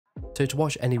So to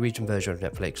watch any region version of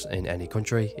Netflix in any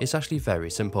country, it's actually very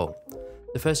simple.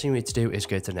 The first thing we need to do is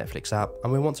go to the Netflix app,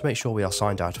 and we want to make sure we are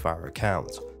signed out of our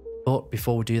account. But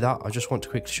before we do that, I just want to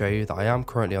quickly show you that I am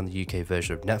currently on the UK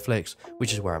version of Netflix,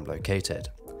 which is where I'm located.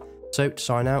 So to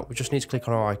sign out, we just need to click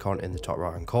on our icon in the top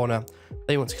right hand corner,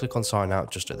 then you want to click on sign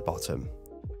out just at the bottom.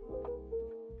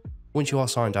 Once you are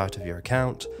signed out of your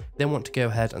account, you then want to go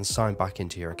ahead and sign back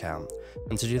into your account.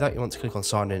 And to do that, you want to click on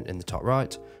sign in the top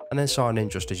right, and then sign in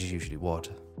just as you usually would.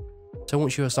 So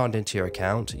once you are signed into your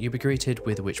account, you'll be greeted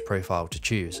with which profile to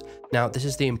choose. Now this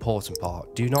is the important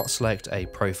part, do not select a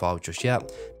profile just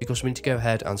yet, because we need to go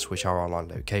ahead and switch our online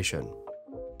location.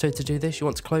 So to do this, you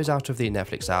want to close out of the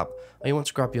Netflix app, and you want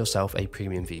to grab yourself a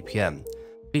premium VPN.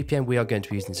 The VPN we are going to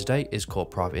be using today is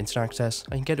called Private Internet Access,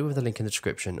 and you can get it with a link in the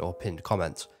description or pinned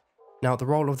comment. Now the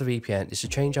role of the VPN is to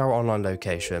change our online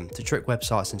location to trick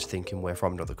websites into thinking we're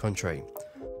from another country.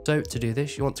 So to do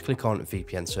this, you want to click on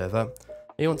VPN server,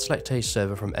 and you want to select a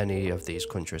server from any of these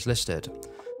countries listed.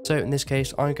 So in this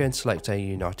case, I'm going to select a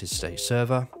United States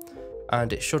server,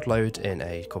 and it should load in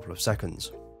a couple of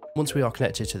seconds. Once we are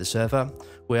connected to the server,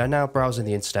 we are now browsing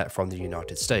the internet from the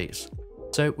United States.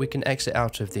 So we can exit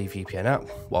out of the VPN app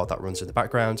while that runs in the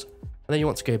background, and then you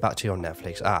want to go back to your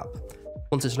Netflix app.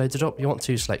 Once it's loaded up, you want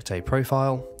to select a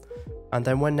profile, and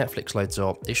then when Netflix loads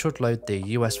up, it should load the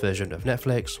US version of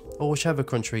Netflix, or whichever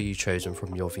country you've chosen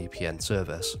from your VPN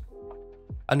service.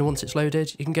 And once it's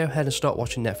loaded, you can go ahead and start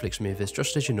watching Netflix movies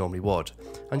just as you normally would.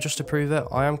 And just to prove it,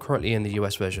 I am currently in the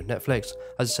US version of Netflix,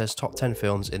 as it says top 10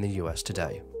 films in the US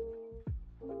today.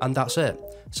 And that's it.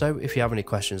 So if you have any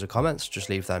questions or comments, just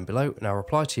leave them below and I'll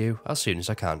reply to you as soon as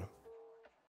I can.